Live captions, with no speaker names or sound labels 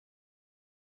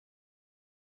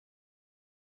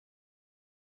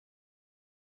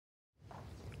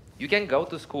You can go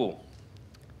to school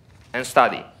and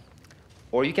study,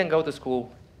 or you can go to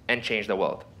school and change the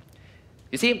world.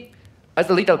 You see,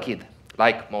 as a little kid,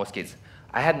 like most kids,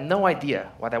 I had no idea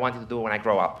what I wanted to do when I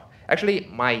grow up. Actually,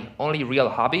 my only real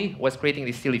hobby was creating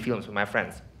these silly films with my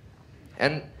friends.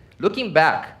 And looking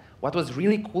back, what was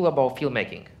really cool about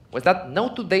filmmaking was that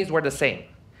no 2 days were the same.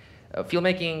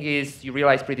 Filmmaking is, you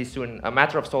realize pretty soon, a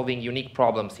matter of solving unique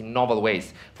problems in novel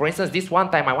ways. For instance, this one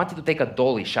time I wanted to take a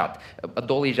dolly shot. A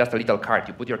dolly is just a little cart.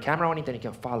 You put your camera on it and you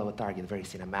can follow a target very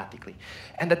cinematically.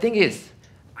 And the thing is,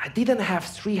 I didn't have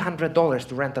 $300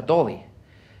 to rent a dolly.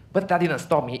 But that didn't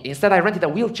stop me. Instead, I rented a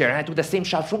wheelchair and I took the same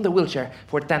shot from the wheelchair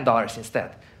for $10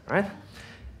 instead, right?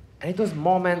 And it was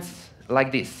moments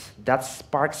like this that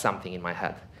sparked something in my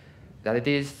head, that it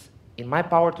is in my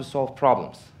power to solve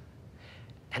problems.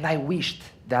 And I wished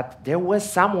that there was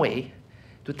some way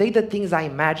to take the things I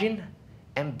imagine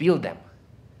and build them.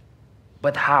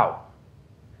 But how?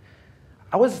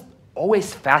 I was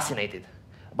always fascinated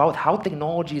about how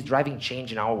technology is driving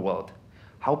change in our world,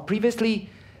 how previously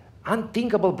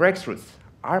unthinkable breakthroughs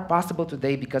are possible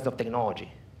today because of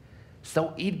technology.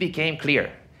 So it became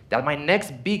clear that my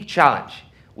next big challenge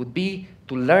would be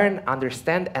to learn,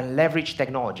 understand, and leverage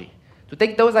technology, to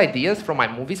take those ideas from my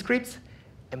movie scripts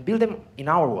and build them in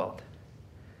our world.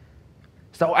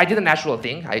 So I did a natural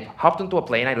thing. I hopped into a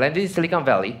plane, I landed in Silicon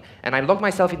Valley, and I locked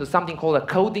myself into something called a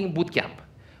coding bootcamp.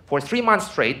 For 3 months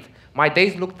straight, my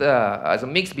days looked as a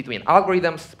mix between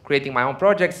algorithms, creating my own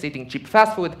projects, eating cheap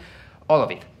fast food, all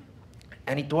of it.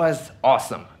 And it was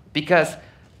awesome, because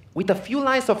with a few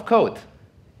lines of code,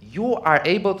 you are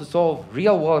able to solve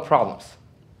real-world problems.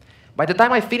 By the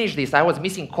time I finished this, I was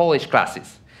missing college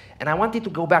classes, and I wanted to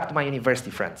go back to my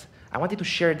university friends. I wanted to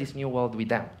share this new world with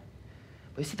them.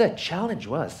 But you see, the challenge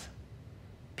was,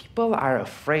 people are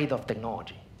afraid of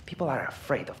technology. People are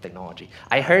afraid of technology.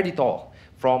 I heard it all.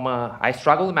 From, I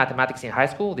struggled with mathematics in high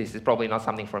school. This is probably not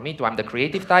something for me, to I'm the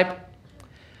creative type.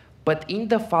 But in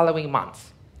the following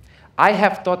months, I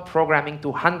have taught programming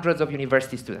to hundreds of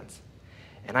university students.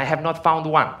 And I have not found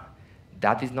one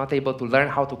that is not able to learn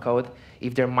how to code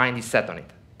if their mind is set on it.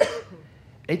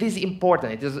 It is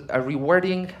important. It is a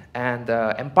rewarding and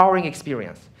empowering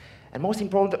experience. And most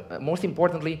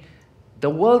importantly, the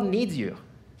world needs you.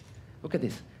 Look at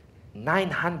this,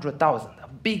 900,000, a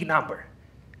big number.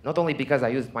 Not only because I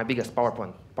used my biggest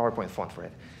PowerPoint font for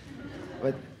it,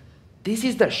 but this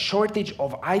is the shortage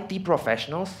of IT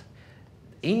professionals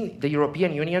in the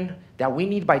European Union that we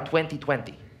need by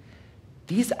 2020.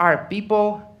 These are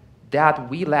people that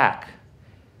we lack.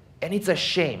 And it's a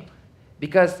shame,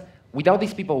 because without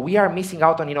these people, we are missing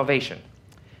out on innovation.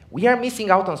 We are missing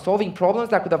out on solving problems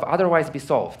that could have otherwise been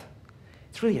solved.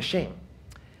 It's really a shame.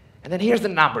 And then here's the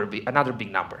number, another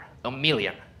big number, 1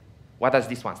 million. What does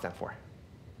this one stand for?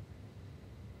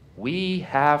 We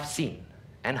have seen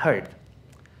and heard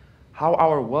how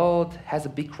our world has a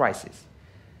big crisis,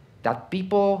 that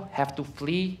people have to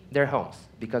flee their homes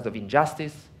because of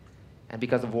injustice and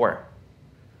because of war.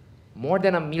 More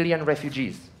than 1 million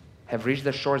refugees have reached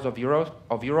the shores of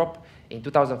Europe in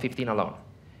 2015 alone.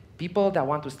 People that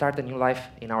want to start a new life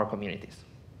in our communities.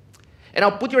 And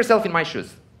now put yourself in my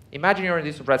shoes. Imagine you're in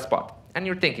this red spot, and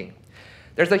you're thinking,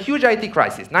 there's a huge IT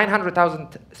crisis.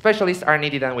 900,000 specialists are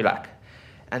needed and we lack.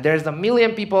 And there's 1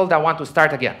 million people that want to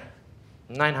start again.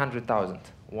 900,000,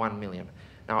 1 million.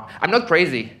 Now, I'm not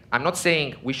crazy. I'm not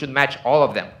saying we should match all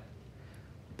of them.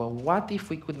 But what if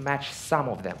we could match some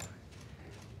of them?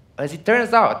 As it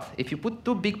turns out, if you put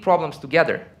two big problems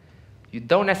together, you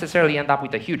don't necessarily end up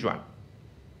with a huge one.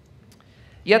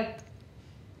 Yet,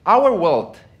 our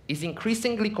world is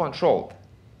increasingly controlled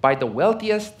by the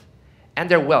wealthiest and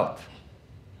their wealth.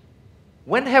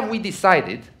 When have we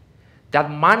decided that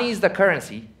money is the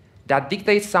currency that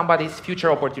dictates somebody's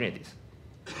future opportunities?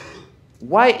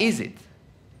 Why is it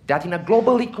that in a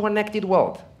globally connected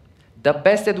world, the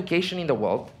best education in the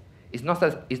world is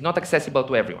not accessible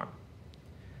to everyone?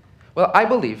 Well, I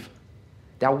believe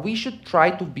that we should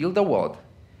try to build a world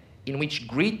in which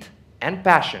grit and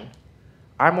passion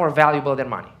are more valuable than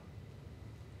money.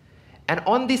 And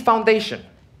on this foundation,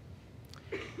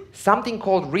 something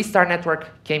called Restart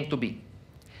Network came to be.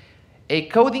 A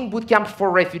coding bootcamp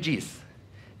for refugees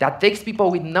that takes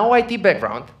people with no IT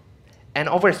background and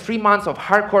over 3 months of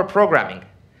hardcore programming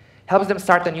helps them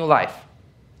start a new life.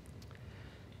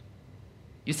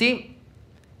 You see,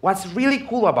 what's really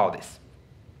cool about this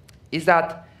is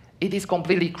that it is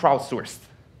completely crowdsourced.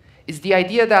 It's the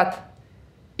idea that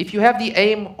if you have the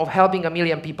aim of helping 1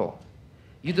 million people,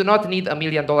 you do not need $1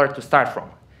 million to start from.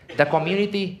 The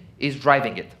community is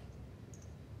driving it.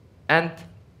 And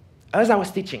As I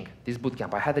was teaching this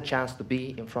bootcamp, I had the chance to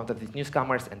be in front of these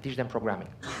newcomers and teach them programming.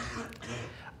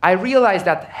 I realized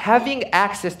that having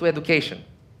access to education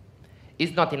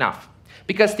is not enough.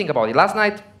 Because think about it, last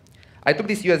night, I took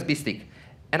this USB stick,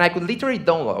 and I could literally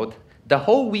download the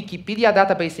whole Wikipedia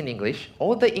database in English.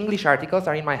 All the English articles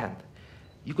are in my hand.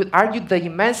 You could argue the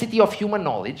immensity of human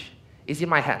knowledge is in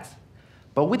my hands.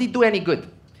 But would it do any good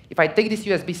if I take this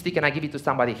USB stick and I give it to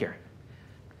somebody here?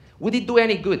 Would it do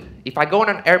any good if I go on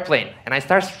an airplane and I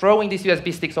start throwing these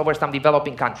USB sticks over some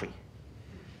developing country?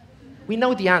 We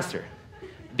know the answer,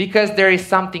 because there is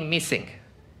something missing.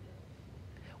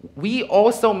 We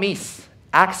also miss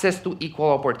access to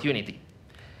equal opportunity.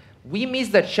 We miss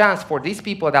the chance for these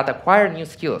people that acquire new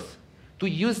skills to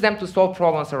use them to solve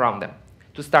problems around them,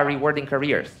 to start rewarding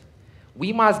careers.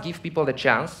 We must give people the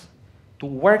chance to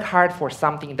work hard for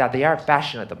something that they are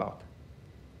passionate about.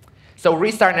 So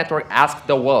Restart Network asked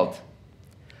the world,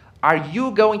 are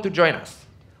you going to join us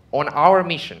on our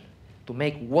mission to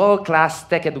make world-class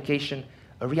tech education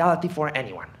a reality for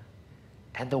anyone?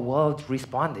 And the world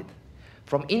responded.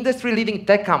 From industry-leading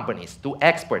tech companies to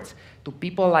experts to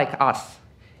people like us,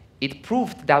 it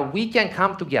proved that we can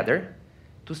come together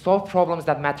to solve problems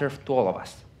that matter to all of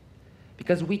us,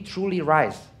 because we truly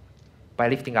rise by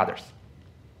lifting others.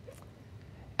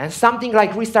 And something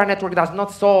like Restart Network does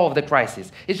not solve the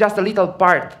crisis. It's just a little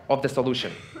part of the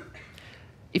solution.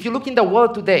 If you look in the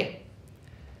world today,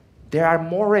 there are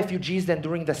more refugees than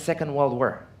during the Second World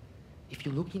War. If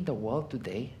you look in the world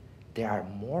today, there are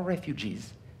more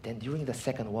refugees than during the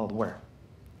Second World War.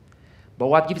 But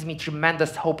what gives me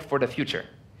tremendous hope for the future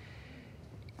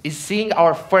is seeing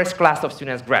our first class of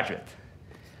students graduate.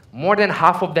 More than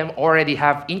half of them already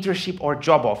have internship or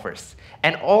job offers,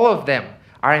 and all of them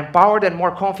are empowered and more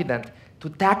confident to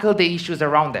tackle the issues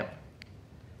around them.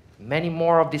 Many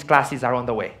more of these classes are on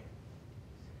the way.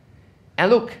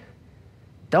 And look,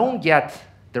 don't get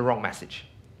the wrong message.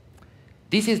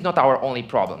 This is not our only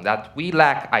problem, that we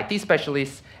lack IT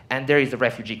specialists and there is a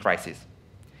refugee crisis.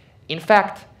 In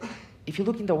fact, if you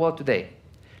look in the world today,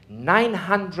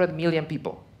 900 million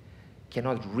people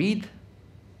cannot read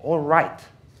or write.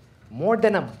 More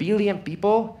than 1 billion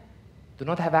people do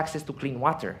not have access to clean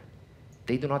water.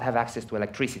 They do not have access to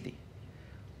electricity.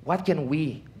 What can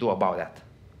we do about that?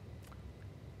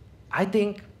 I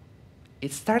think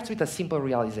it starts with a simple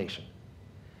realization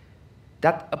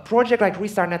that a project like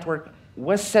Restart Network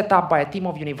was set up by a team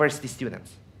of university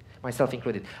students, myself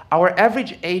included. Our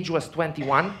average age was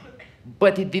 21,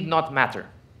 but it did not matter.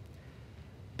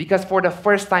 Because for the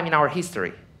first time in our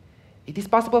history, it is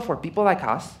possible for people like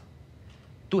us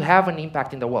to have an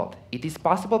impact in the world. It is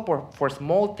possible for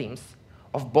small teams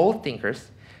of bold thinkers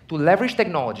to leverage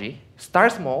technology,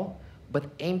 start small, but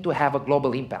aim to have a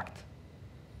global impact.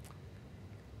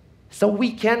 So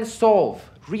we can solve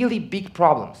really big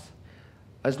problems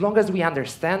as long as we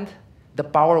understand the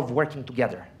power of working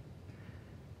together.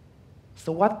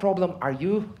 So what problem are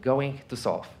you going to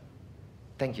solve?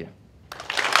 Thank you.